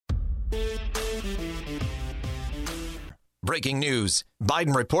breaking news.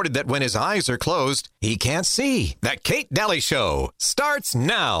 Biden reported that when his eyes are closed, he can't see. The Kate Dalley Show starts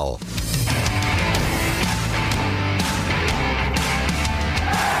now.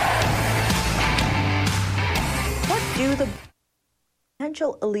 What do the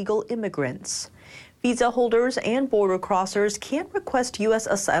potential illegal immigrants? Visa holders and border crossers can't request U.S.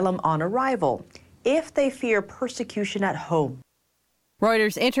 asylum on arrival if they fear persecution at home.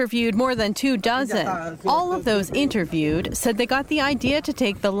 Reuters interviewed more than 24. All of those interviewed said they got the idea to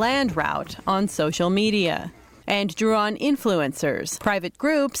take the land route on social media and drew on influencers, private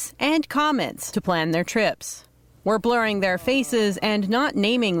groups, and comments to plan their trips. We're blurring their faces and not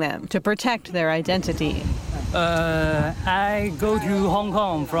naming them to protect their identity. I go to Hong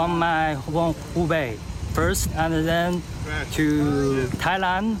Kong from my home, Hubei, first, and then to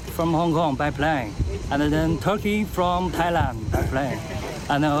Thailand from Hong Kong by plane, and then Turkey from Thailand by plane,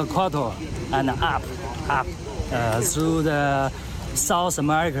 and then Ecuador, and up through the South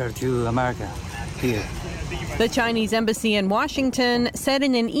America to America here. The Chinese embassy in Washington said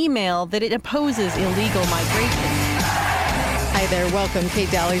in an email that it opposes illegal migration. Hi there, welcome, Kate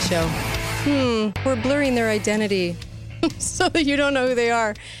Dalley Show. We're blurring their identity so that you don't know who they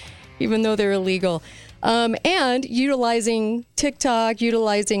are, even though they're illegal. And utilizing TikTok,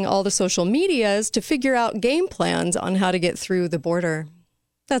 utilizing all the social medias to figure out game plans on how to get through the border.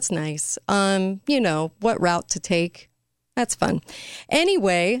 That's nice. What route to take. That's fun.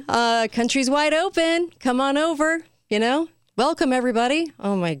 Anyway, country's wide open. Come on over, Welcome, everybody.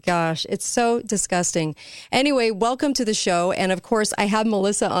 Oh, my gosh. It's so disgusting. Anyway, welcome to the show. And, of course, I have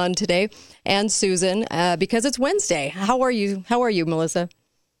Melissa on today and Susan because it's Wednesday. How are you? How are you, Melissa?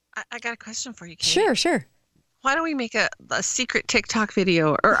 I got a question for you, Kate. Sure. Why don't we make a secret TikTok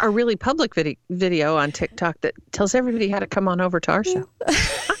video or a really public video on TikTok that tells everybody how to come on over to our show?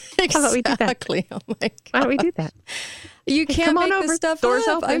 Exactly. How about we do that? Oh, my God. Why don't we do that? You can't make this stuff Doors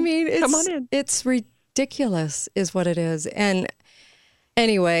up. open. I mean, come on in. It's ridiculous is what it is. And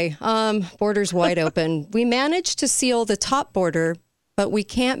anyway, borders wide open. We managed to seal the top border, but we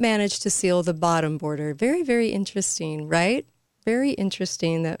can't manage to seal the bottom border. Very, very interesting, right? Very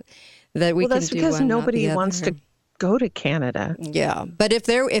interesting that we can do one. Well, that's because nobody wants to go to Canada. Yeah, but if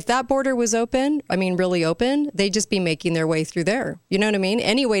that border was open, really open, they'd just be making their way through there. You know what I mean?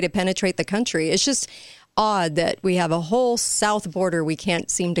 Any way to penetrate the country. It's just odd that we have a whole south border we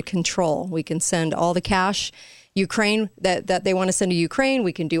can't seem to control. We can send all the cash, Ukraine, that they want to send to Ukraine.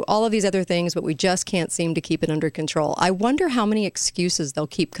 We can do all of these other things, but we just can't seem to keep it under control. I wonder how many excuses they'll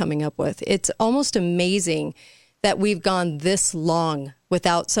keep coming up with. It's almost amazing that we've gone this long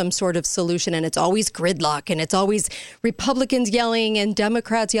without some sort of solution. And it's always gridlock, and it's always Republicans yelling and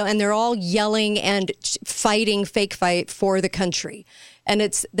Democrats yelling, and they're all yelling and fighting, fake fight for the country. And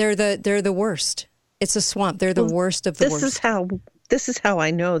they're the worst. It's a swamp. They're the worst of the worst. This is how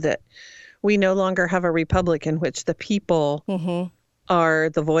I know that we no longer have a republic in which the people are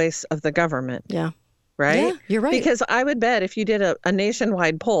the voice of the government. Yeah. Right? Yeah, you're right. Because I would bet if you did a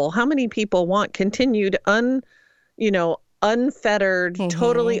nationwide poll, how many people want continued unfettered,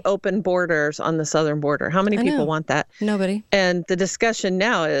 totally open borders on the southern border? How many people want that? Nobody. And the discussion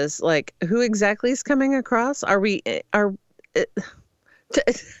now is like, who exactly is coming across?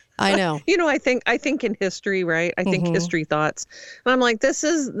 I know. I think in history, right? I think history thoughts. And I'm like, this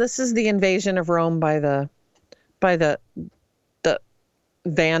is the invasion of Rome by the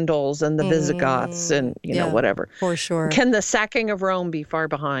Vandals and the Visigoths and whatever. For sure. Can the sacking of Rome be far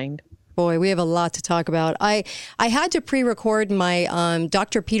behind? Boy, we have a lot to talk about. I had to pre-record my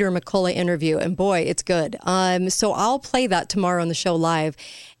Dr. Peter McCullough interview, and boy, it's good. So I'll play that tomorrow on the show live.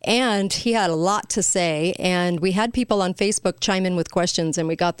 And he had a lot to say, and we had people on Facebook chime in with questions, and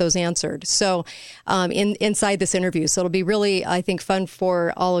we got those answered. So inside this interview, so it'll be really, I think, fun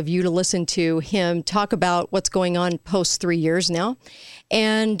for all of you to listen to him talk about what's going on post 3 years now.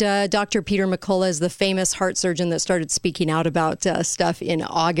 And Dr. Peter McCullough is the famous heart surgeon that started speaking out about stuff in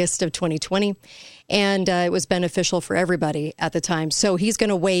August of 2020. And it was beneficial for everybody at the time. So he's going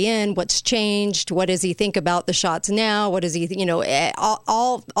to weigh in what's changed. What does he think about the shots now? What does he,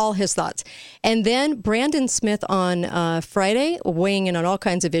 all his thoughts. And then Brandon Smith on Friday, weighing in on all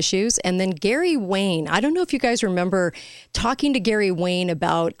kinds of issues. And then Gary Wayne. I don't know if you guys remember talking to Gary Wayne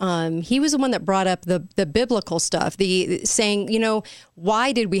about, he was the one that brought up the biblical stuff, saying,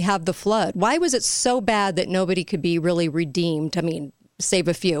 why did we have the flood? Why was it so bad that nobody could be really redeemed? I mean, save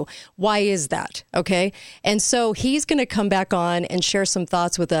a few. Why is that? Okay. And so he's going to come back on and share some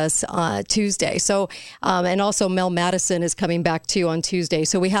thoughts with us Tuesday. So, and also Mel Madison is coming back too on Tuesday.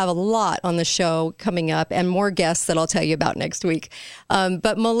 So we have a lot on the show coming up and more guests that I'll tell you about next week.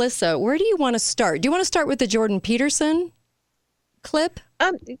 But Melissa, where do you want to start? Do you want to start with the Jordan Peterson clip?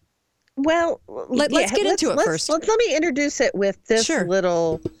 Well, let's get into it first. Let me introduce it with this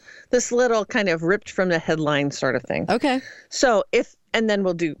little kind of ripped from the headline sort of thing. Okay. So and then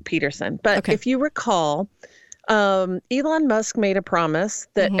we'll do Peterson. But if you recall, Elon Musk made a promise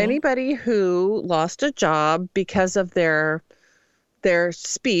that anybody who lost a job because of their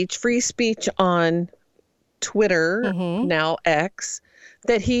speech, free speech on Twitter, now X,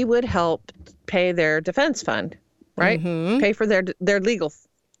 that he would help pay their defense fund, right? Pay for their legal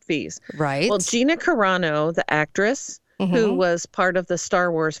fees. Right. Well, Gina Carano, the actress who was part of the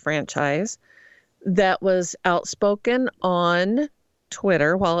Star Wars franchise, that was outspoken on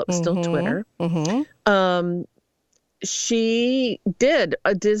Twitter while it was still Twitter. She did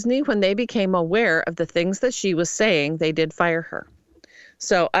Disney, when they became aware of the things that she was saying, they did fire her.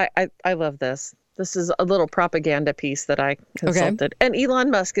 So I love this. This is a little propaganda piece that I consulted. And Elon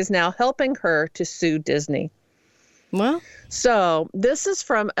Musk is now helping her to sue Disney. Well, so this is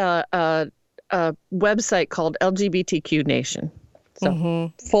from a website called LGBTQ Nation.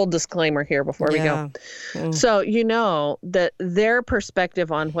 So full disclaimer here before we go. So you know that their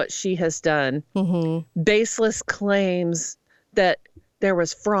perspective on what she has done, baseless claims that there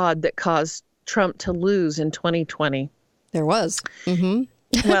was fraud that caused Trump to lose in 2020. There was.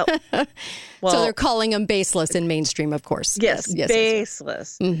 Well, so they're calling them baseless in mainstream, of course. Yes,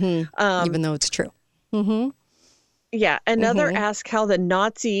 baseless. Even though it's true. Yeah. Another asked how the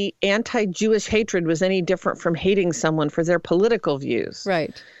Nazi anti-Jewish hatred was any different from hating someone for their political views.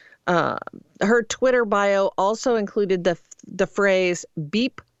 Right. Her Twitter bio also included the phrase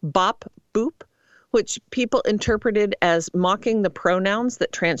beep, bop, boop, which people interpreted as mocking the pronouns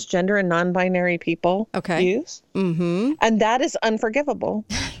that transgender and non-binary people use. And that is unforgivable.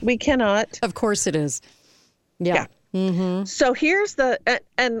 We cannot. Of course it is. Yeah. So here's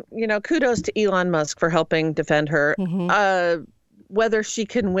and kudos to Elon Musk for helping defend her. Whether she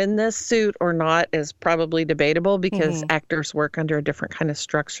can win this suit or not is probably debatable because actors work under a different kind of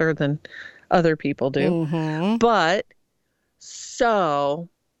structure than other people do. But so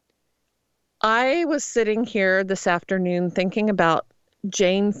I was sitting here this afternoon thinking about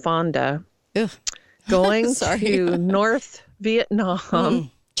Jane Fonda going to North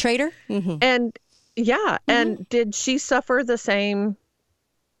Vietnam. Traitor? And and did she suffer the same?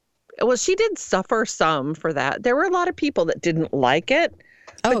 Well, she did suffer some for that. There were a lot of people that didn't like it.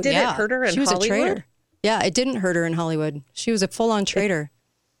 But did it hurt her in Hollywood? She was a traitor. Yeah, it didn't hurt her in Hollywood. She was a full-on traitor.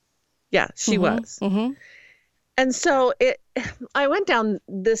 Yeah, she was. And so I went down,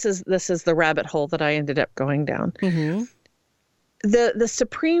 this is the rabbit hole that I ended up going down. The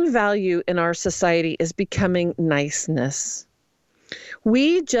supreme value in our society is becoming niceness.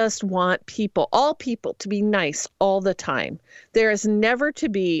 We just want all people to be nice all the time. There is never to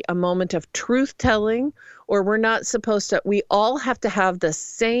be a moment of truth-telling, or we're not supposed to, we all have to have the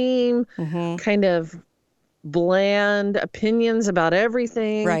same kind of bland opinions about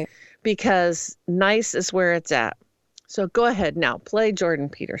everything. Right. Because nice is where it's at. So go ahead now, play Jordan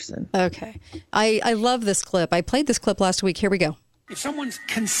Peterson. Okay. I love this clip. I played this clip last week. Here we go. If someone's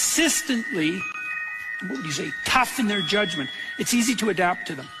consistently, what would you say, tough in their judgment, it's easy to adapt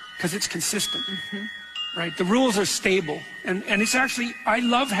to them because it's consistent, right? The rules are stable. And it's actually, I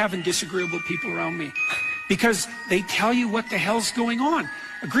love having disagreeable people around me because they tell you what the hell's going on.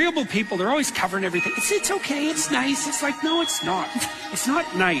 Agreeable people, they're always covering everything. It's okay, it's nice. It's like, no, it's not. It's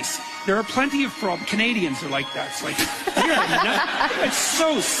not nice. There are plenty of problems. Canadians are like that. It's like, it's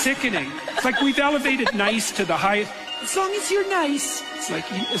so sickening. It's like we've elevated nice to the highest. As long as you're nice. It's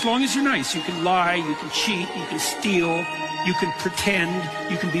like, as long as you're nice, you can lie, you can cheat, you can steal, you can pretend,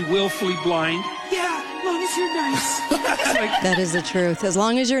 you can be willfully blind. Yeah, as long as you're nice. Like, that is the truth. As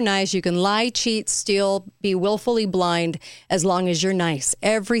long as you're nice, you can lie, cheat, steal, be willfully blind, as long as you're nice.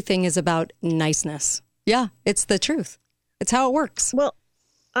 Everything is about niceness. Yeah, it's the truth. It's how it works. Well,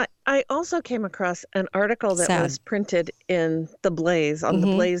 I also came across an article that was printed in The Blaze, on the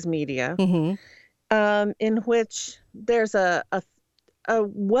Blaze Media, in which there's a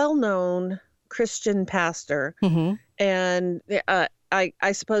well-known Christian pastor, and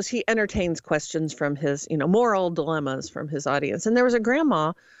I suppose he entertains questions from his, moral dilemmas from his audience. And there was a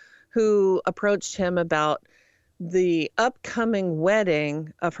grandma who approached him about the upcoming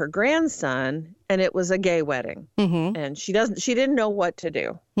wedding of her grandson, and it was a gay wedding. And she didn't know what to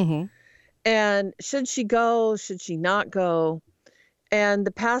do. And should she go? Should she not go? And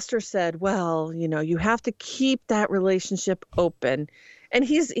the pastor said, well, you have to keep that relationship open. And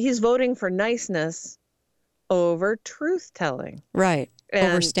he's voting for niceness over truth-telling. Right. And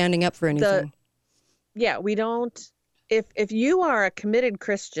over standing up for anything. We don't, if you are a committed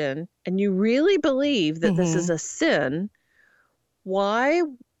Christian and you really believe that this is a sin, why?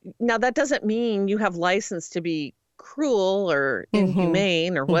 Now, that doesn't mean you have license to be cruel or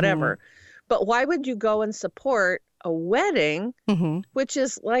inhumane or whatever, but why would you go and support a wedding, which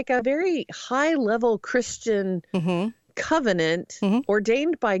is like a very high-level Christian covenant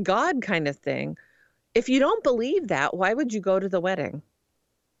ordained by God kind of thing? If you don't believe that, why would you go to the wedding?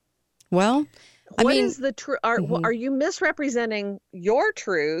 Well, what is the truth? Are you misrepresenting your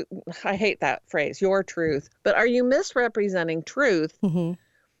truth? I hate that phrase, your truth. But are you misrepresenting truth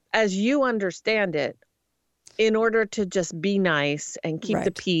as you understand it in order to just be nice and keep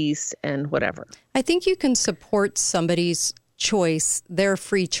the peace and whatever? I think you can support somebody's choice, their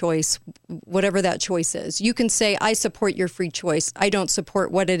free choice, whatever that choice is. You can say, I support your free choice. I don't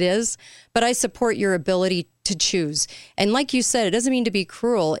support what it is, but I support your ability to choose. And like you said, it doesn't mean to be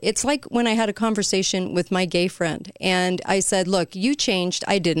cruel. It's like when I had a conversation with my gay friend and I said, look, you changed,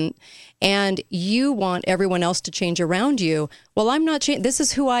 I didn't, and you want everyone else to change around you. Well, I'm not changing. This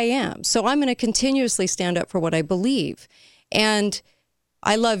is who I am. So I'm going to continuously stand up for what I believe. And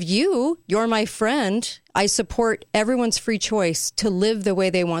I love you. You're my friend. I support everyone's free choice to live the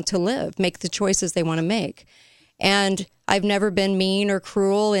way they want to live, make the choices they want to make. And I've never been mean or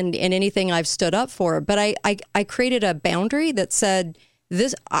cruel in anything I've stood up for. But I created a boundary that said,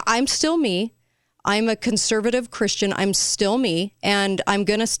 I'm still me. I'm a conservative Christian. I'm still me. And I'm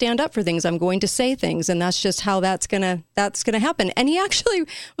going to stand up for things. I'm going to say things. And that's just how that's gonna happen. And he actually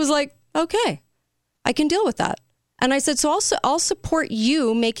was like, okay, I can deal with that. And I said, so I'll support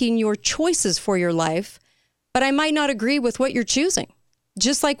you making your choices for your life, but I might not agree with what you're choosing,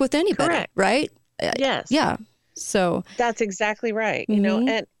 just like with anybody, correct. Right? Yes. Yeah. So that's exactly right. You know,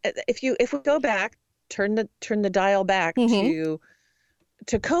 and if we go back, turn the dial back to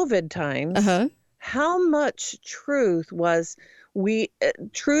COVID times, how much truth was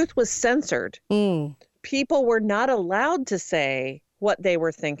censored. People were not allowed to say what they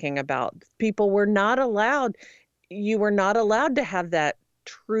were thinking about. People were not allowed. You were not allowed to have that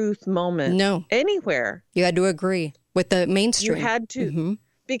truth moment anywhere. You had to agree with the mainstream. You had to,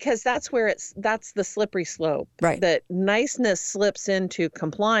 because that's the slippery slope. Right. That niceness slips into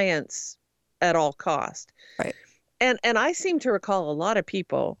compliance at all cost. Right. And I seem to recall a lot of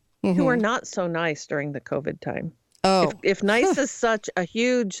people who are not so nice during the COVID time. Oh. If nice is such a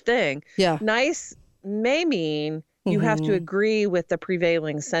huge thing, nice may mean you have to agree with the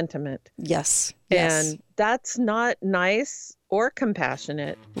prevailing sentiment. Yes. And that's not nice or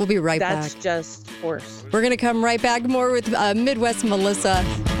compassionate. We'll be right back. That's just force. We're going to come right back. More with Midwest Melissa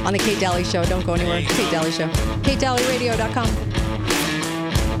on the Kate Dalley Show. Don't go anywhere. Kate Dalley Show. KateDalleyRadio.com.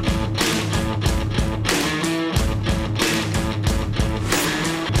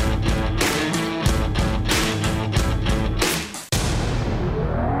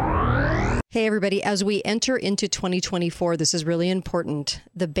 Hey, everybody. As we enter into 2024, this is really important.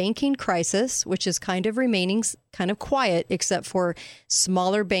 The banking crisis, which is kind of remaining kind of quiet, except for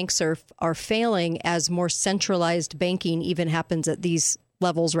smaller banks are failing as more centralized banking even happens at these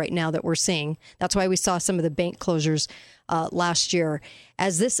levels right now that we're seeing. That's why we saw some of the bank closures last year.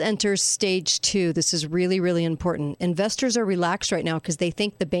 As this enters stage 2, this is really, really important. Investors are relaxed right now because they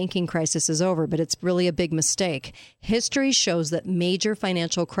think the banking crisis is over, but it's really a big mistake. History shows that major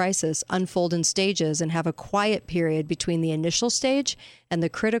financial crises unfold in stages and have a quiet period between the initial stage and the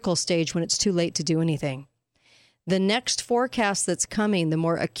critical stage when it's too late to do anything. The next forecast that's coming, the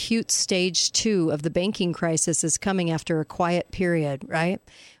more acute stage 2 of the banking crisis, is coming after a quiet period, right?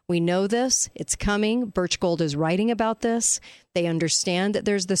 We know this. It's coming. Birch Gold is writing about this. They understand that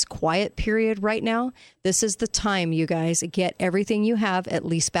there's this quiet period right now. This is the time, you guys. Get everything you have, at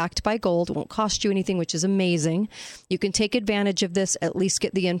least backed by gold. It won't cost you anything, which is amazing. You can take advantage of this, at least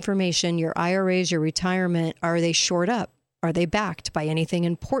get the information. Your IRAs, your retirement, are they shored up? Are they backed by anything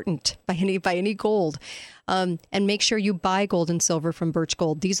important, by any gold? And make sure you buy gold and silver from Birch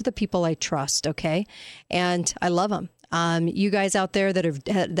Gold. These are the people I trust, okay? And I love them. You guys out there that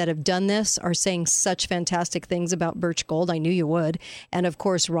have done this are saying such fantastic things about Birch Gold. I knew you would. And of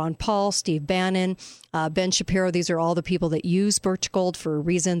course, Ron Paul, Steve Bannon, Ben Shapiro. These are all the people that use Birch Gold for a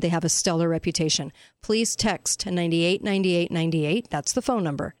reason. They have a stellar reputation. Please text 989898. That's the phone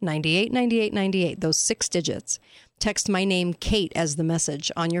number, 989898. Those 6 digits. Text my name, Kate, as the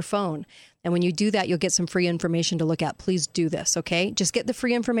message on your phone. And when you do that, you'll get some free information to look at. Please do this, okay? Just get the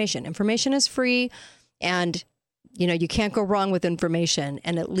free information. Information is free, and you can't go wrong with information.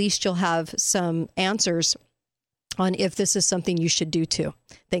 And at least you'll have some answers on if this is something you should do too.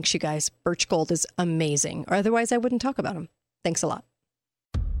 Thanks, you guys. Birch Gold is amazing. Or otherwise, I wouldn't talk about them. Thanks a lot.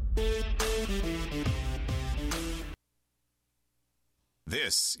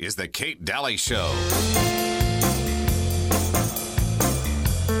 This is the Kate Dalley Show.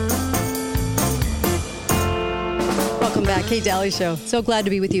 Kate Dalley Show. So glad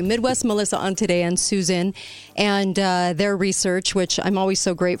to be with you. Midwest Melissa on today and Susan and their research, which I'm always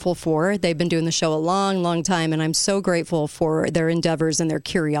so grateful for. They've been doing the show a long, long time, and I'm so grateful for their endeavors and their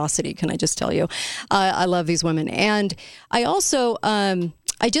curiosity. Can I just tell you? I love these women. And I also, I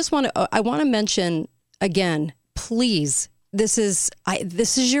want to mention again, please, this is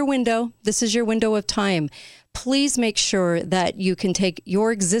your window. This is your window of time. Please make sure that you can take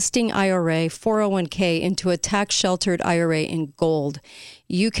your existing IRA, 401k, into a tax-sheltered IRA in gold.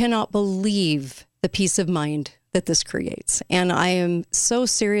 You cannot believe the peace of mind that this creates. And I am so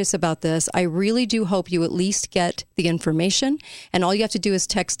serious about this. I really do hope you at least get the information. And all you have to do is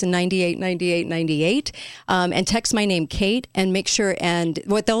text to 989898 and text my name, Kate, and make sure. And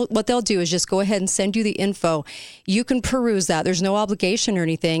what they'll do is just go ahead and send you the info. You can peruse that. There's no obligation or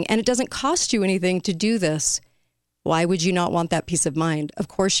anything. And it doesn't cost you anything to do this. Why would you not want that peace of mind? Of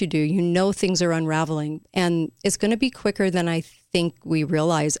course you do. You know things are unraveling. And it's going to be quicker than I think we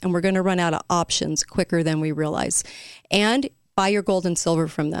realize. And we're going to run out of options quicker than we realize. And buy your gold and silver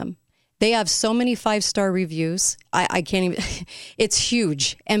from them. They have so many 5-star reviews. I can't even, it's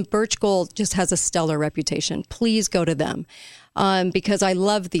huge. And Birch Gold just has a stellar reputation. Please go to them because I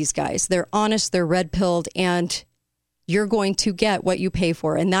love these guys. They're honest, they're red-pilled, and you're going to get what you pay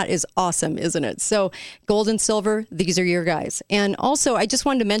for. And that is awesome, isn't it? So gold and silver, these are your guys. And also, I just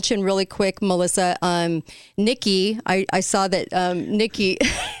wanted to mention really quick, Melissa, Nikki, I saw that Nikki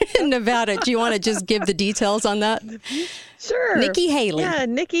in Nevada. Do you want to just give the details on that? Sure. Nikki Haley. Yeah,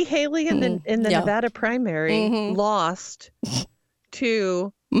 Nikki Haley in the Nevada primary lost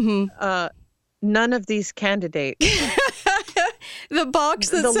to none of these candidates. The box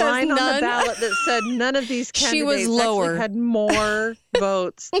that the says line none. on the ballot that said none of these candidates She was lower. actually had more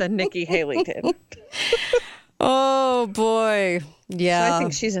votes than Nikki Haley did. Oh boy. Yeah. So I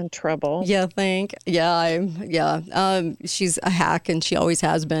think she's in trouble. Yeah, she's a hack, and she always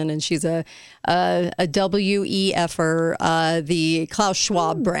has been, and she's a WEFer, the Klaus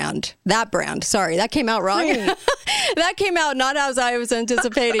Schwab brand. That brand. Sorry, that came out wrong. Right. That came out not as I was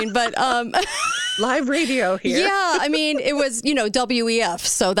anticipating, but live radio here. Yeah, I mean, it was, WEF,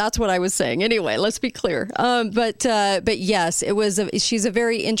 so that's what I was saying. Anyway, let's be clear. But yes, it was. She's a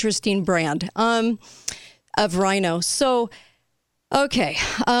very interesting brand of rhino. So. Okay,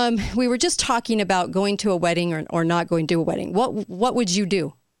 we were just talking about going to a wedding or not going to a wedding. What would you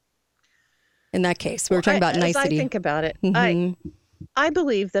do in that case? We were talking about nicety. As I think about it, I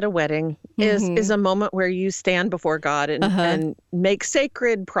believe that a wedding is a moment where you stand before God and make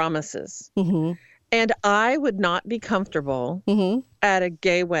sacred promises. And I would not be comfortable at a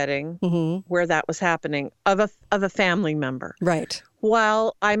gay wedding where that was happening of a family member. Right.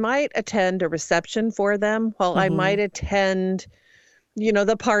 While I might attend a reception for them, I might attend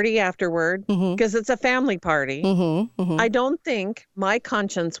the party afterward, because it's a family party. I don't think my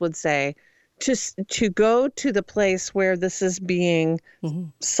conscience would say to go to the place where this is being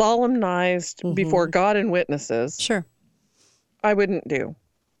solemnized before God and witnesses. Sure. I wouldn't do.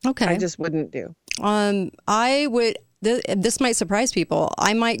 Okay. I just wouldn't do. I would, this might surprise people.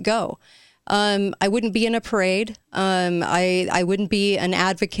 I might go. I wouldn't be in a parade. I wouldn't be an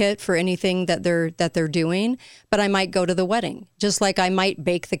advocate for anything that they're doing, but I might go to the wedding, just like I might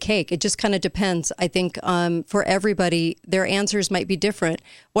bake the cake. It just kind of depends. I think for everybody, their answers might be different.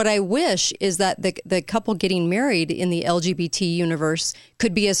 What I wish is that the couple getting married in the LGBT universe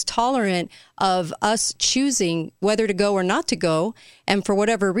could be as tolerant of us choosing whether to go or not to go, and for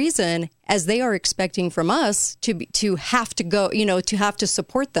whatever reason, as they are expecting from us to have to go, to have to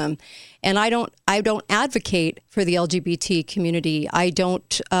support them. And I don't advocate for the LGBT community. I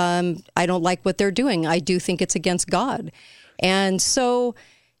don't like what they're doing. I do think it's against God. And so,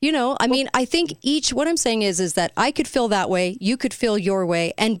 I think what I'm saying is that I could feel that way, you could feel your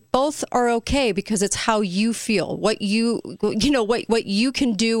way, and both are okay because it's how you feel, what you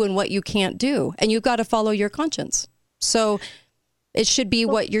can do and what you can't do. And you've got to follow your conscience. So it should be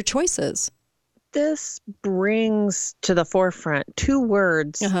what your choice is. This brings to the forefront two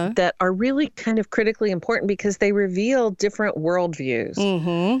words that are really kind of critically important because they reveal different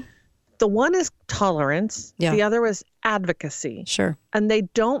worldviews. The one is tolerance. Yeah. The other is advocacy. Sure. And they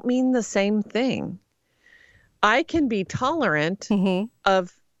don't mean the same thing. I can be tolerant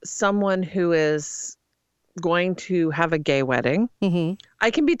of someone who is going to have a gay wedding. I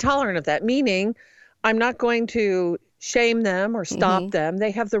can be tolerant of that, meaning I'm not going to shame them or stop them.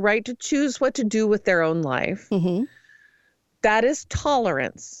 They have the right to choose what to do with their own life. That is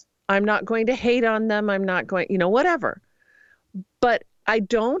tolerance. I'm not going to hate on them. I'm not going, whatever. But I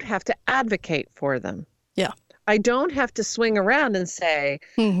don't have to advocate for them. Yeah. I don't have to swing around and say,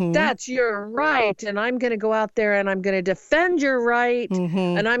 that's your right, and I'm going to go out there and I'm going to defend your right,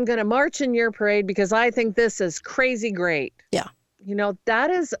 and I'm going to march in your parade because I think this is crazy great. Yeah. You know,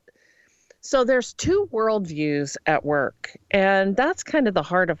 that is, so there's two worldviews at work, and that's kind of the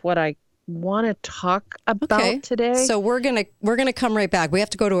heart of what I want to talk about today. So we're gonna come right back. We have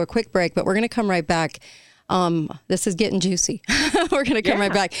to go to a quick break, but we're gonna come right back. This is getting juicy. We're gonna come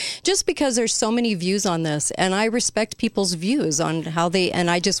right back, just because there's so many views on this, and I respect people's views on how they. And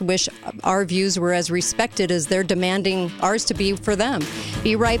I just wish our views were as respected as they're demanding ours to be for them.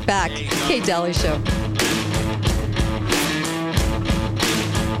 Be right back. Kate Dalley Show.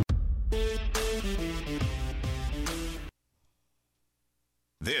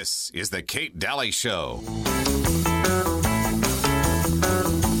 This is the Kate Dalley Show.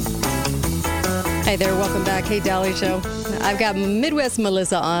 Hi there, welcome back. Kate Dalley Show. I've got Midwest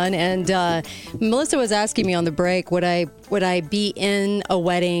Melissa on, and Melissa was asking me on the break, would I be in a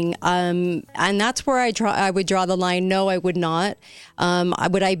wedding? And that's where I would draw the line. No, I would not.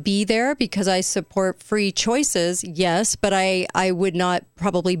 Would I be there because I support free choices? Yes, but I would not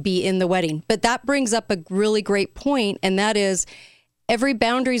probably be in the wedding. But that brings up a really great point, and that is, every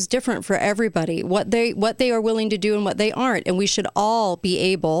boundary is different for everybody, what they are willing to do and what they aren't. And we should all be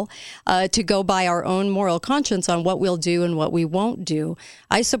able to go by our own moral conscience on what we'll do and what we won't do.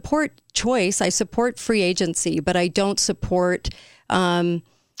 I support choice. I support free agency, but I don't support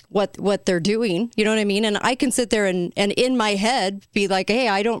what they're doing. You know what I mean? And I can sit there and in my head be like, hey,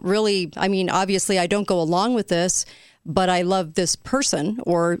 obviously I don't go along with this, but I love this person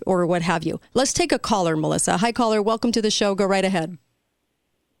or what have you. Let's take a caller, Melissa. Hi, caller. Welcome to the show. Go right ahead.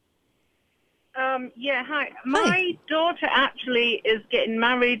 Hi. My daughter actually is getting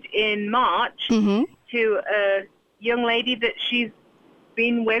married in March to a young lady that she's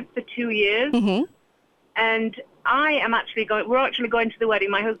been with for 2 years. And we're actually going to the wedding,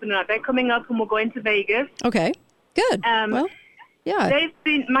 my husband and I. They're coming up and we're going to Vegas. Okay, good. Well, yeah.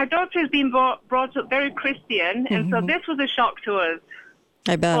 My daughter has been brought up very Christian, and so this was a shock to us.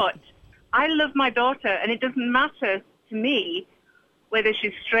 I bet. But I love my daughter, and it doesn't matter to me whether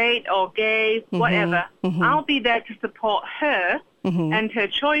she's straight or gay, whatever. I'll be there to support her and her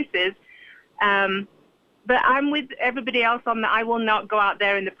choices. But I'm with everybody else on that. I will not go out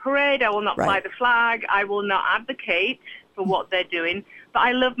there in the parade. I will not fly the flag. I will not advocate for what they're doing. But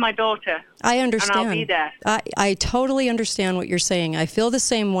I love my daughter. I understand. And I'll be there. I totally understand what you're saying. I feel the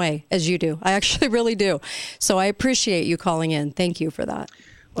same way as you do. I actually really do. So I appreciate you calling in. Thank you for that.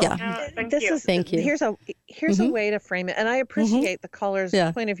 Well, thank you. Thank you. Here's a way to frame it, and I appreciate the caller's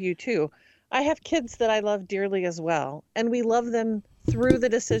point of view too. I have kids that I love dearly as well, and we love them through the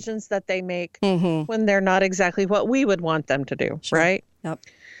decisions that they make when they're not exactly what we would want them to do, right? Yep.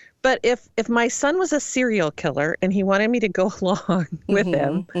 But if my son was a serial killer and he wanted me to go along with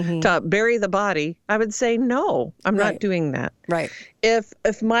him to bury the body, I would say no, I'm not doing that. Right. If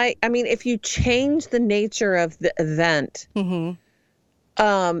you change the nature of the event,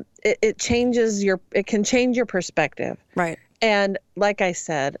 it can change your perspective. Right. And like I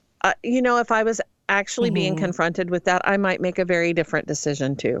said, if I was actually being confronted with that, I might make a very different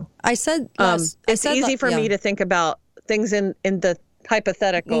decision too. It's easy for me to think about things in the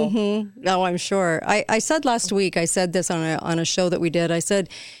hypothetical. No, I'm sure. I said last week, I said this on a show that we did. I said,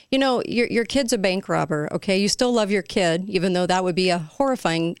 your kid's a bank robber, okay? You still love your kid, even though that would be a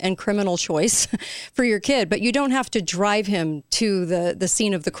horrifying and criminal choice for your kid, but you don't have to drive him to the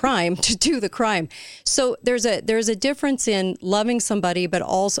scene of the crime to do the crime. So there's a difference in loving somebody, but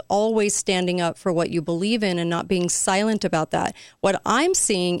also always standing up for what you believe in and not being silent about that. What I'm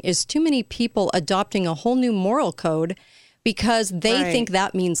seeing is too many people adopting a whole new moral code because they think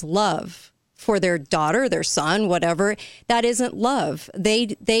that means love for their daughter, their son, whatever. That isn't love.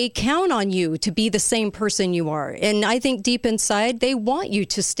 They count on you to be the same person you are. And I think deep inside, they want you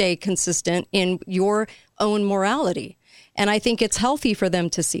to stay consistent in your own morality. And I think it's healthy for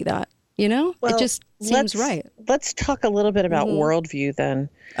them to see that. Well, it just seems right. Let's talk a little bit about worldview then.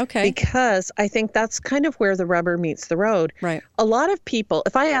 Okay. Because I think that's kind of where the rubber meets the road. Right. A lot of people,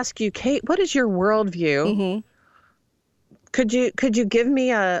 if I ask you, Kate, what is your worldview? Could you give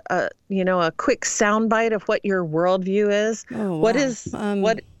me a quick soundbite of what your worldview is? Oh, wow. What is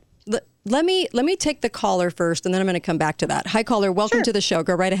what? Let me take the caller first, and then I'm going to come back to that. Hi, caller. Welcome to the show.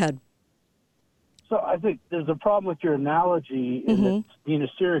 Go right ahead. So I think there's a problem with your analogy in that being a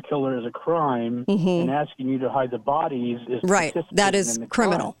serial killer is a crime, and asking you to hide the bodies is right. That is in the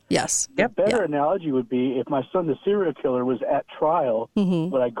criminal. crime. Yes. A better analogy would be if my son, the serial killer, was at trial,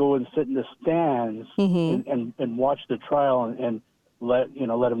 would I go and sit in the stands and watch the trial and let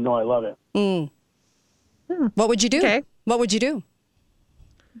him know I love it? What would you do? Okay. What would you do?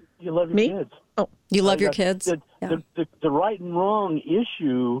 You love your Me? kids. Oh, You love your kids? The right and wrong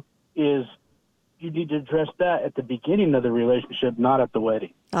issue is you need to address that at the beginning of the relationship, not at the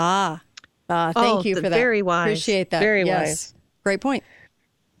wedding. Thank you for that. Very wise. Appreciate that. Very yes. wise. Great point.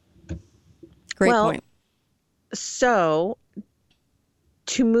 Great point. So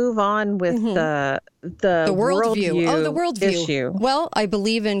to move on with the worldview. Oh, the worldview issue. Well, I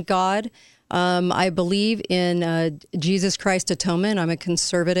believe in God. I believe in Jesus Christ atonement. I'm a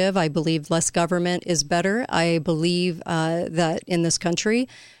conservative. I believe less government is better. I believe that in this country,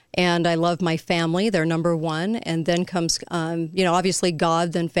 and I love my family. They're number one. And then comes, obviously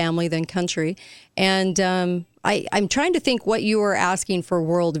God, then family, then country. And I'm trying to think what you were asking for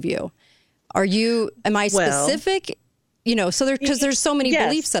worldview. Am I specific? Because there's so many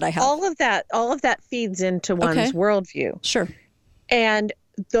beliefs that I have. All of that feeds into one's worldview. Sure. And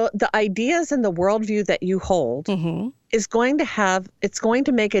the ideas and the worldview that you hold is going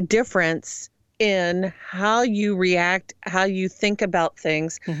to make a difference in how you react, how you think about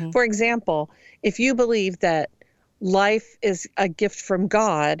things. For example, if you believe that life is a gift from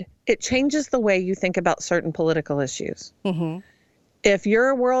God, it changes the way you think about certain political issues. If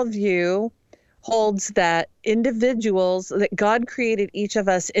your worldview holds that that God created each of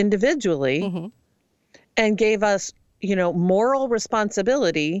us individually and gave us, moral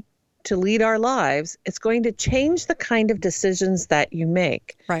responsibility to lead our lives, it's going to change the kind of decisions that you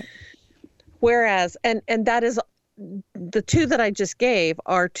make. Right. Whereas, and that is, the two that I just gave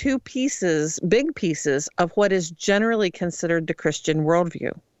are two big pieces of what is generally considered the Christian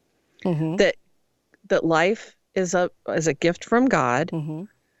worldview. That life is a gift from God,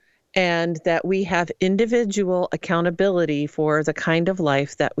 and that we have individual accountability for the kind of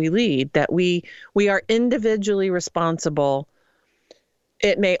life that we lead, that we are individually responsible.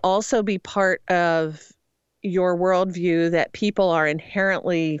 It may also be part of your worldview that people are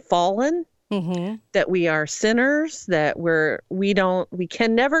inherently fallen, that we are sinners, that we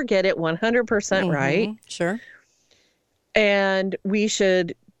can never get it 100% right. Sure. And we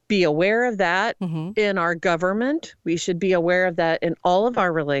should be aware of that in our government. We should be aware of that in all of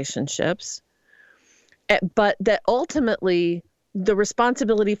our relationships. But that ultimately the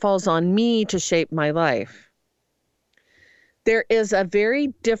responsibility falls on me to shape my life. There is a very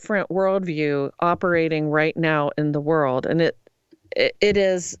different worldview operating right now in the world. And it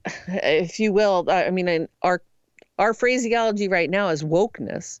is, if you will, in our phraseology right now is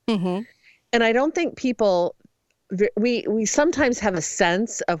wokeness. And I don't think people, we sometimes have a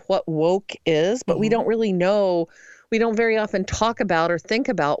sense of what woke is, but we don't really know. We don't very often talk about or think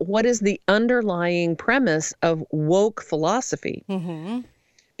about what is the underlying premise of woke philosophy,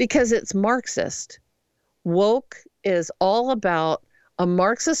 because it's Marxist. Woke is all about a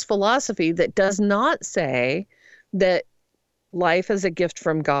Marxist philosophy that does not say that life is a gift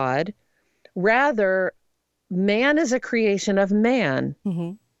from God. Rather, man is a creation of man.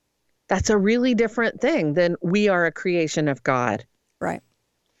 That's a really different thing than we are a creation of God. Right.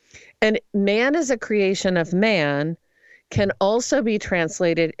 And man is a creation of man can also be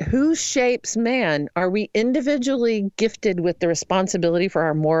translated, who shapes man? Are we individually gifted with the responsibility for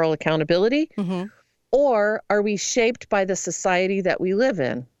our moral accountability? Or are we shaped by the society that we live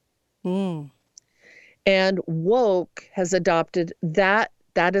in? And woke has adopted that.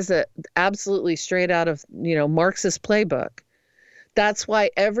 That is absolutely straight out of, Marxist playbook. That's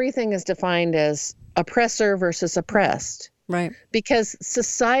why everything is defined as oppressor versus oppressed. Right. Because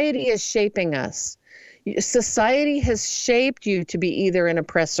society is shaping us. Society has shaped you to be either an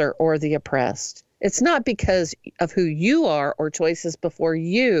oppressor or the oppressed. It's not because of who you are or choices before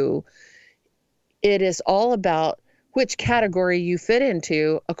you. It is all about which category you fit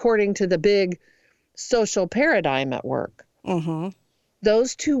into according to the big social paradigm at work.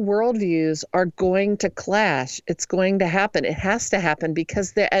 Those two worldviews are going to clash. It's going to happen. It has to happen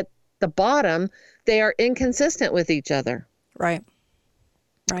because they're at the bottom, they are inconsistent with each other. Right.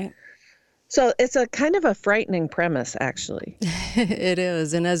 Right. So it's a kind of a frightening premise, actually. It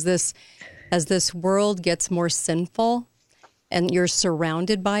is. And as this world gets more sinful and you're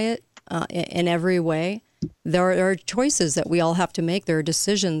surrounded by it in every way, there are choices that we all have to make. There are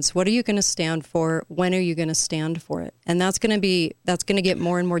decisions. What are you going to stand for? When are you going to stand for it? And that's going to get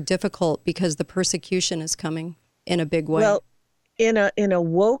more and more difficult because the persecution is coming in a big way. Well, in a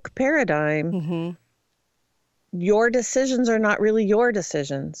woke paradigm, your decisions are not really your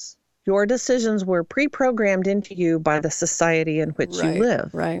decisions. Your decisions were pre-programmed into you by the society in which you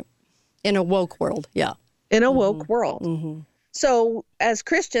live. Right. In a woke world, yeah. In a woke world. So as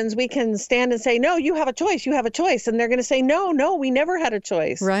Christians, we can stand and say, no, you have a choice. You have a choice. And they're going to say, no, we never had a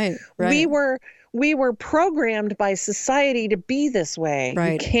choice. Right. We were programmed by society to be this way.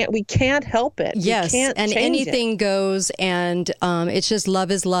 Right. We can't help it. Yes. And anything goes, and it's just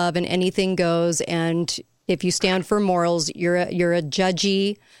love is love, and anything goes. And if you stand for morals, you're a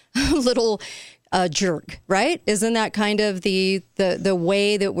judgy little jerk, right? Isn't that kind of the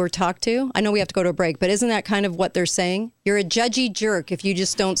way that we're talked to? I know we have to go to a break, but isn't that kind of what they're saying? You're a judgy jerk if you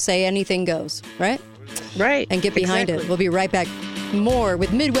just don't say anything goes, right? Right. And get behind it. We'll be right back. More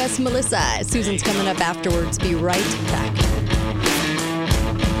with Midwest Melissa. Susan's coming up afterwards. Be right back.